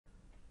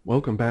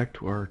Welcome back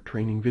to our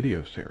training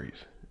video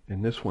series.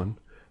 In this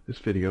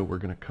video, we're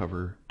going to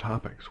cover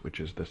topics, which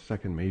is the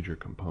second major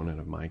component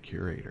of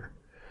MyCurator.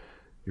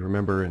 You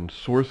remember in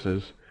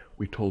sources,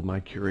 we told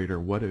MyCurator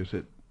what is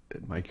it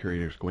that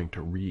MyCurator is going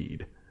to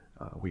read.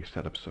 We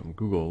set up some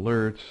Google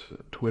alerts,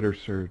 Twitter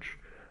search,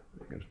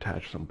 you could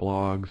attach some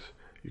blogs,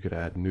 you could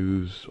add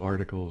news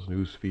articles,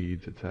 news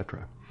feeds,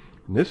 etc.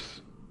 In this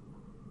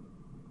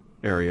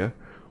area,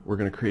 we're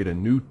going to create a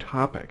new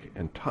topic,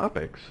 and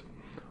topics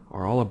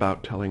are all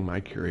about telling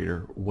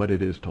MyCurator what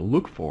it is to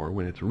look for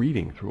when it's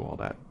reading through all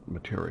that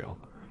material,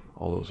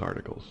 all those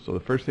articles. So the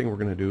first thing we're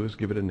going to do is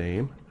give it a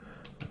name.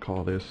 I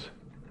call this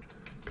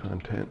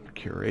Content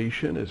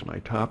Curation is my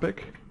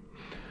topic.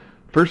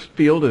 First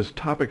field is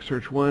Topic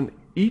Search 1.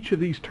 Each of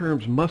these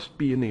terms must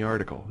be in the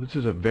article. This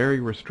is a very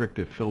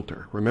restrictive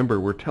filter. Remember,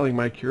 we're telling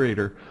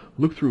MyCurator,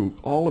 look through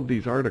all of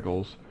these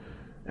articles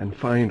and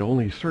find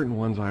only certain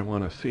ones I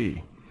want to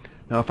see.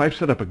 Now, if I've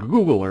set up a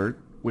Google alert,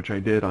 which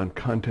I did on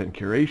content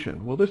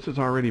curation, well, this has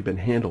already been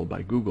handled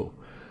by Google.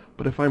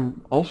 But if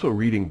I'm also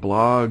reading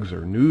blogs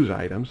or news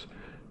items,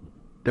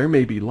 there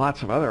may be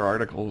lots of other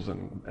articles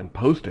and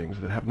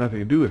postings that have nothing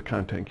to do with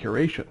content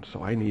curation.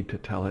 So I need to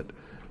tell it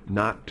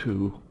not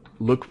to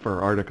look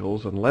for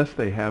articles unless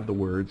they have the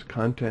words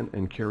content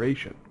and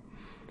curation.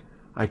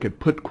 I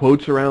could put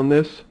quotes around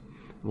this,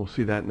 and we'll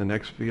see that in the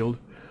next field,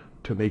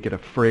 to make it a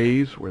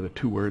phrase where the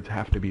two words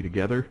have to be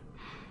together.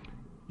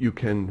 You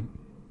can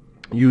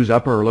use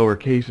upper or lower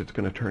case. It's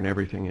going to turn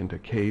everything into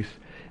case.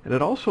 And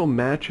it also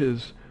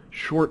matches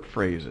short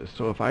phrases.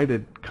 So if I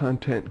did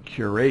content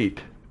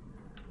curate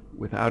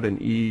without an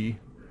E,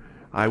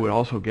 I would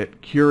also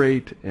get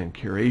curate and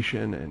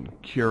curation and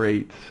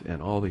curates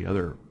and all the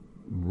other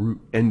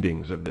root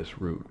endings of this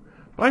root.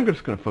 But I'm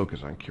just going to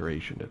focus on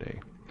curation today.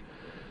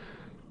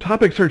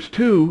 Topic search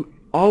 2,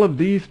 all of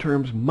these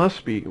terms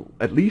must be,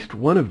 at least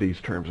one of these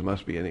terms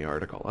must be in the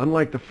article.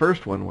 Unlike the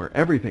first one where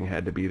everything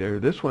had to be there,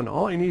 this one,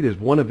 all I need is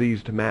one of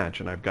these to match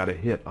and I've got a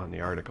hit on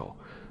the article.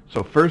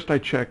 So first I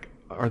check,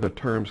 are the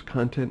terms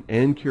content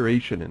and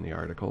curation in the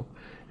article?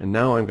 And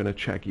now I'm going to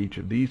check each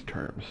of these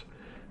terms.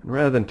 And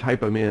rather than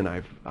type them in,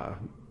 I've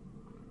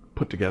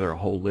put together a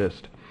whole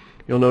list.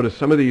 You'll notice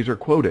some of these are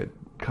quoted.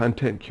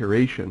 Content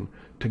curation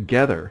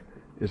together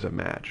is a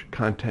match.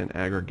 Content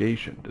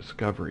aggregation,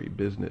 discovery,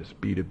 business,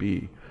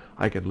 B2B.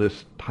 I could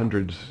list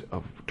hundreds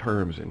of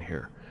terms in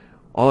here.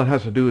 All it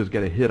has to do is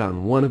get a hit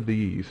on one of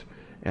these,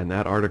 and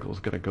that article is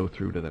going to go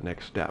through to the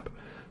next step.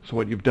 So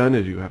what you've done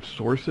is you have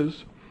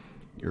sources.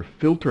 You're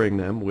filtering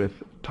them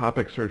with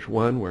topic search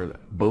 1, where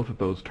both of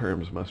those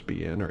terms must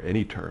be in, or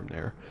any term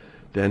there.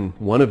 Then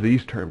one of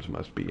these terms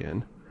must be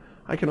in.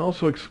 I can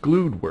also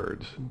exclude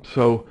words.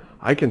 So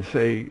I can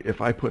say, if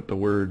I put the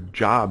word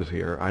jobs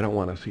here, I don't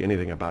want to see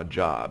anything about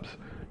jobs.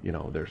 You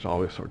know, there's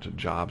always sorts of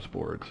jobs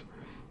boards.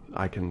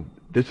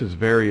 This is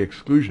very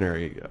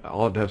exclusionary.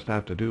 All it does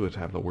have to do is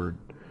have the word,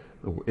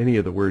 any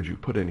of the words you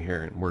put in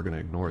here, and we're going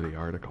to ignore the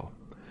article.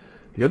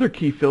 The other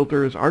key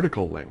filter is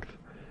article length.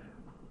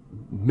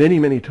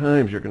 Many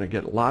times you're going to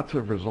get lots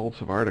of results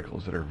of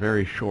articles that are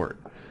very short.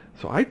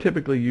 So I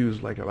typically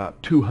use like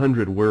about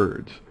 200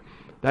 words.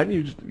 That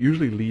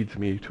usually leads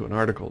me to an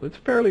article that's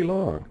fairly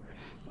long.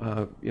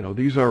 You know,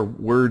 these are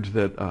words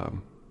that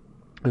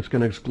it's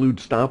going to exclude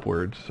stop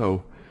words.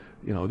 So,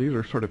 you know, these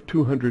are sort of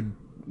 200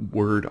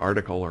 word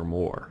article or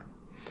more.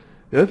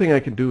 The other thing I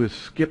can do is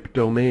skip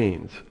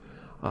domains.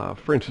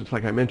 For instance,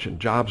 like I mentioned,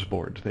 jobs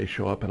boards, they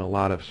show up in a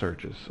lot of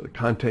searches.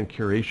 Content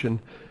curation,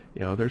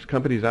 you know, there's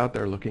companies out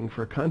there looking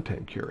for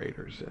content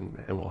curators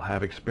and will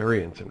have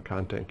experience in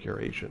content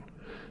curation.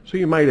 So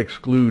you might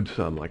exclude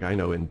some, like I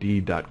know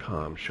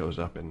Indeed.com shows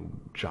up in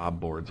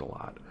job boards a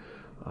lot.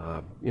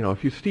 You know,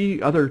 if you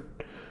see other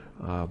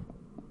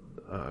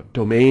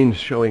domains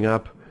showing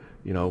up,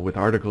 you know, with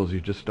articles you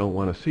just don't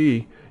want to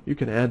see, you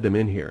can add them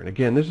in here. And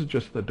again, this is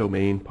just the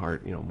domain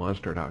part, you know,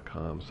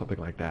 monster.com, something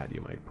like that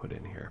you might put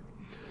in here.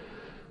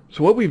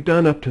 So what we've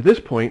done up to this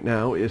point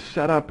now is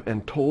set up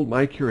and told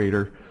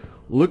MyCurator,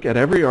 look at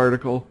every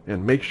article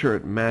and make sure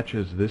it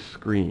matches this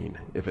screen.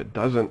 If it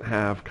doesn't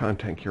have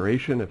content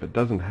curation, if it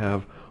doesn't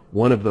have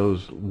one of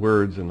those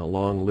words in the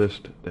long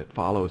list that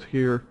follows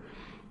here,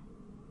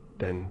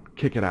 then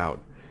kick it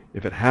out.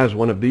 If it has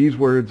one of these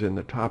words in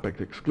the topic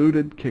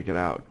excluded, kick it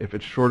out. If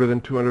it's shorter than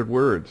 200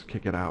 words,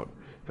 kick it out.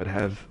 If it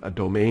has a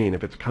domain,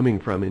 if it's coming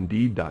from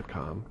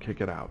Indeed.com, kick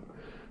it out.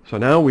 So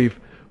now we've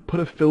put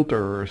a filter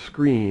or a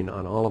screen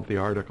on all of the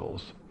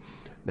articles.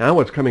 Now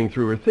what's coming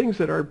through are things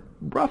that are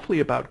roughly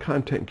about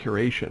content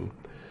curation.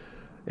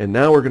 And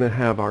now we're going to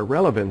have our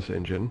relevance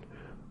engine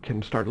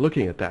can start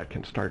looking at that,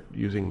 can start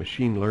using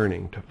machine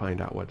learning to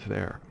find out what's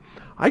there.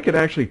 I could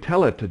actually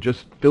tell it to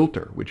just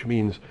filter, which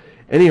means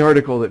any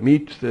article that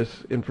meets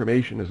this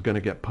information is going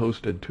to get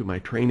posted to my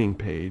training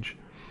page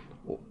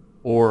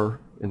or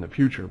in the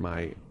future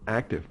my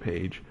active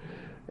page,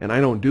 and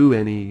I don't do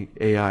any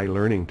AI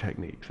learning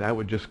techniques. That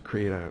would just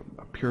create a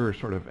pure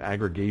sort of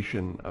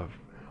aggregation of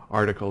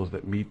articles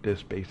that meet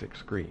this basic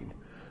screen.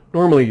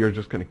 Normally you're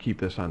just going to keep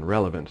this on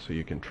relevance so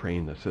you can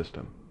train the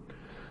system.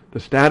 The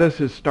status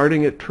is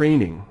starting at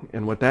training,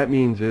 and what that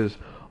means is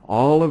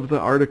all of the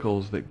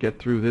articles that get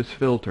through this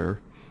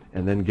filter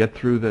and then get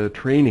through the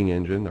training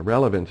engine, the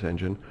relevance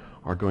engine,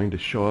 are going to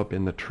show up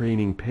in the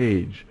training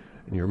page.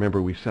 And you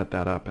remember we set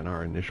that up in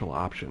our initial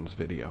options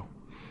video.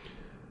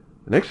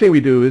 The next thing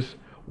we do is,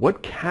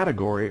 what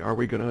category are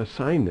we going to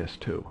assign this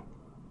to?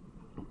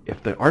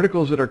 If the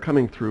articles that are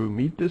coming through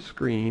meet this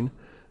screen,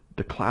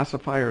 the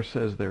classifier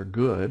says they're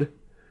good,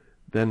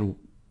 then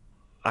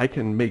I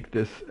can make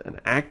this an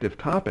active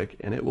topic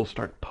and it will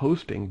start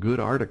posting good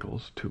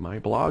articles to my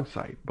blog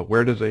site. But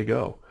where does they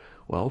go?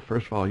 Well,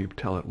 first of all, you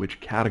tell it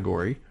which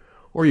category,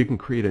 or you can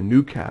create a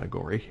new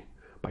category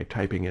by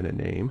typing in a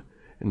name,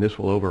 and this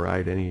will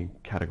override any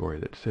category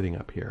that's sitting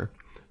up here.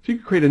 So you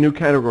can create a new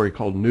category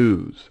called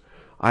News.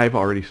 I've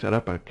already set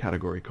up a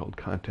category called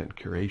Content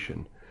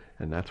Curation,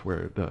 and that's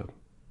where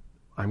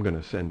I'm going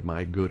to send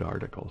my good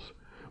articles.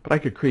 But I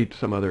could create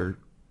some other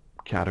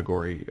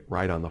category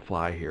right on the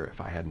fly here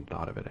if I hadn't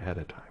thought of it ahead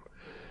of time.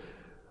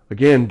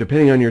 Again,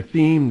 depending on your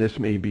theme, this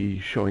may be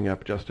showing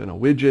up just in a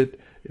widget.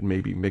 It may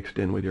be mixed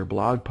in with your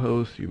blog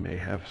posts. You may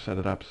have set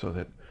it up so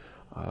that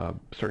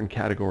certain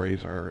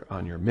categories are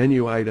on your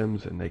menu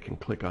items and they can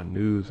click on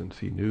news and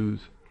see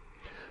news.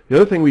 The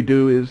other thing we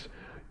do is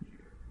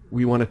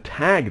we want to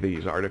tag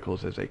these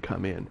articles as they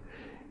come in.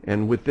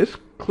 And with this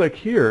click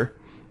here,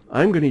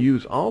 I'm going to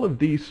use all of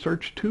these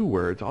search to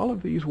words, all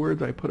of these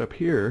words I put up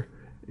here,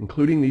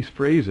 including these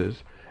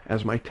phrases,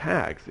 as my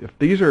tags. If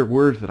these are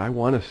words that I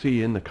want to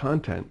see in the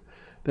content,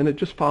 then it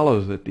just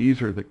follows that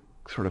these are the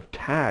sort of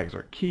tags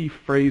or key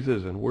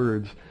phrases and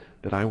words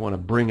that I want to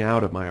bring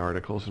out of my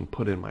articles and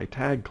put in my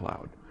tag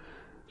cloud.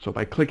 So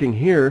by clicking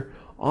here,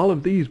 all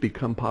of these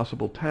become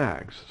possible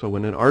tags. So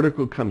when an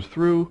article comes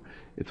through,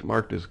 it's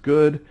marked as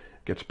good,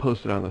 gets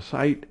posted on the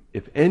site.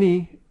 If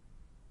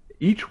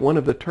each one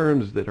of the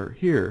terms that are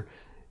here,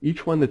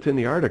 each one that's in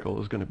the article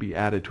is going to be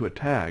added to a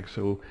tag.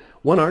 So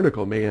one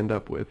article may end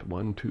up with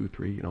 1, 2,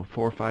 3,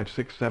 4, 5,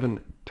 6, 7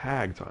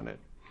 tags on it.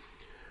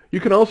 You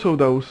can also,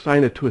 though,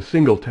 assign it to a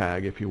single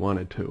tag if you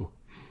wanted to.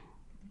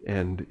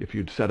 And if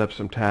you'd set up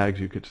some tags,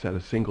 you could set a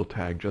single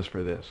tag just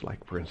for this,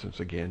 like, for instance,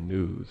 again,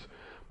 news.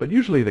 But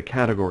usually the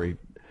category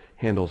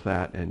handles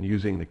that, and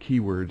using the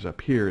keywords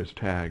up here as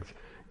tags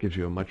gives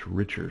you a much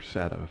richer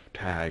set of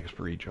tags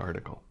for each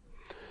article.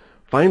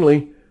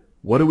 Finally,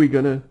 what are we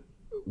going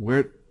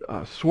to,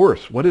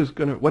 source,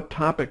 what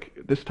topic,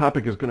 this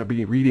topic is going to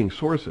be reading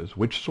sources,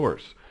 which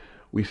source?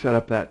 We set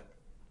up that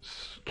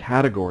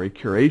category,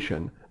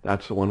 curation,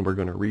 that's the one we're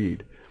going to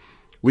read.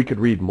 We could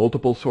read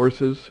multiple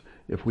sources.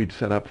 If we'd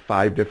set up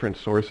 5 different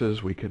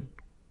sources, we could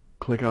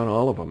click on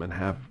all of them and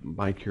have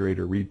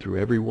MyCurator read through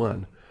every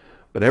one.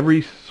 But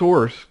every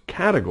source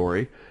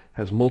category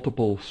has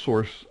multiple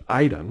source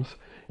items,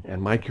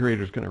 and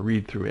MyCurator is going to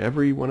read through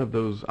every one of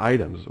those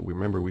items.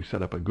 Remember, we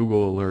set up a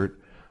Google alert,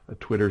 a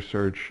Twitter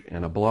search,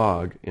 and a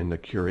blog in the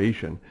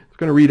curation. It's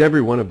going to read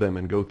every one of them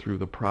and go through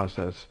the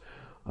process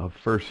of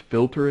first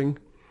filtering,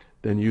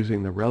 then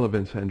using the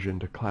relevance engine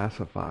to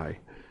classify,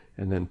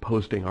 and then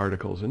posting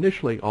articles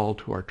initially all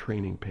to our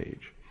training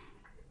page.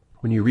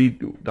 When you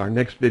read our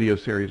next video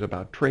series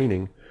about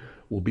training,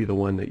 will be the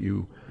one that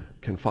you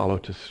can follow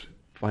to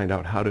find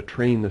out how to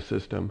train the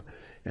system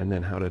and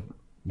then how to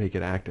make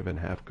it active and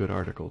have good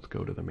articles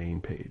go to the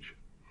main page.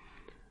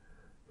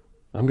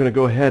 I'm going to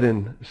go ahead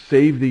and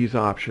save these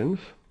options,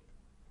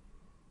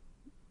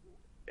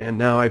 and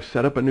now I've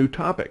set up a new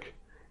topic.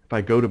 If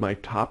I go to my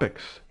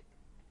topics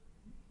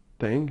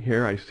thing,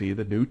 here I see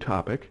the new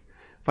topic.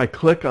 If I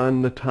click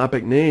on the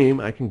topic name,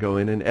 I can go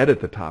in and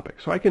edit the topic.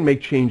 So I can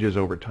make changes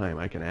over time.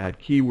 I can add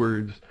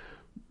keywords,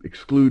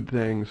 exclude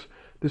things.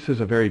 This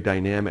is a very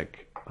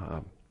dynamic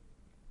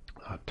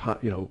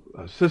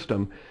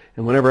system,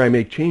 and whenever I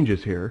make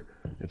changes here,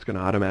 it's going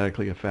to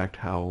automatically affect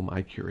how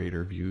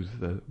MyCurator views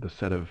the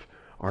set of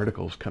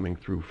articles coming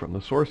through from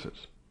the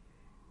sources.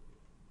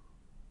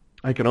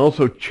 I can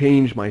also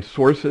change my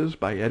sources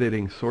by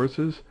editing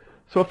sources.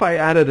 So if I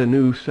added a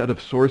new set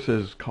of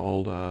sources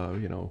called,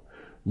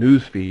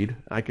 newsfeed,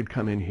 I could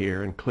come in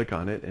here and click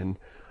on it, and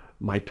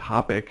my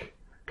topic,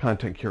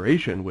 content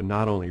curation, would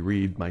not only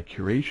read my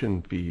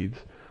curation feeds,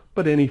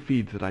 but any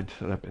feeds that I'd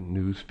set up in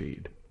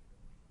newsfeed.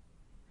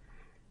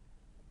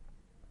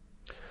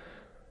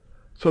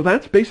 So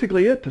that's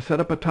basically it to set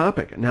up a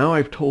topic. Now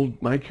I've told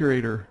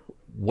MyCurator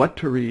what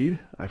to read.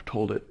 I've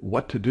told it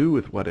what to do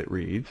with what it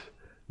reads.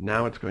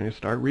 Now it's going to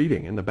start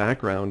reading. In the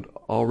background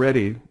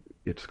already,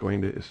 it's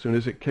going to, as soon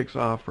as it kicks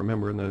off,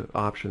 remember in the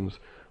options,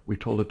 we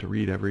told it to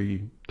read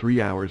every 3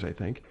 hours, I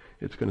think.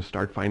 It's going to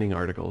start finding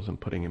articles and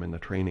putting them in the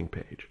training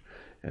page.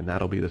 And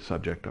that'll be the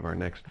subject of our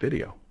next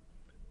video.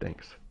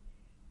 Thanks.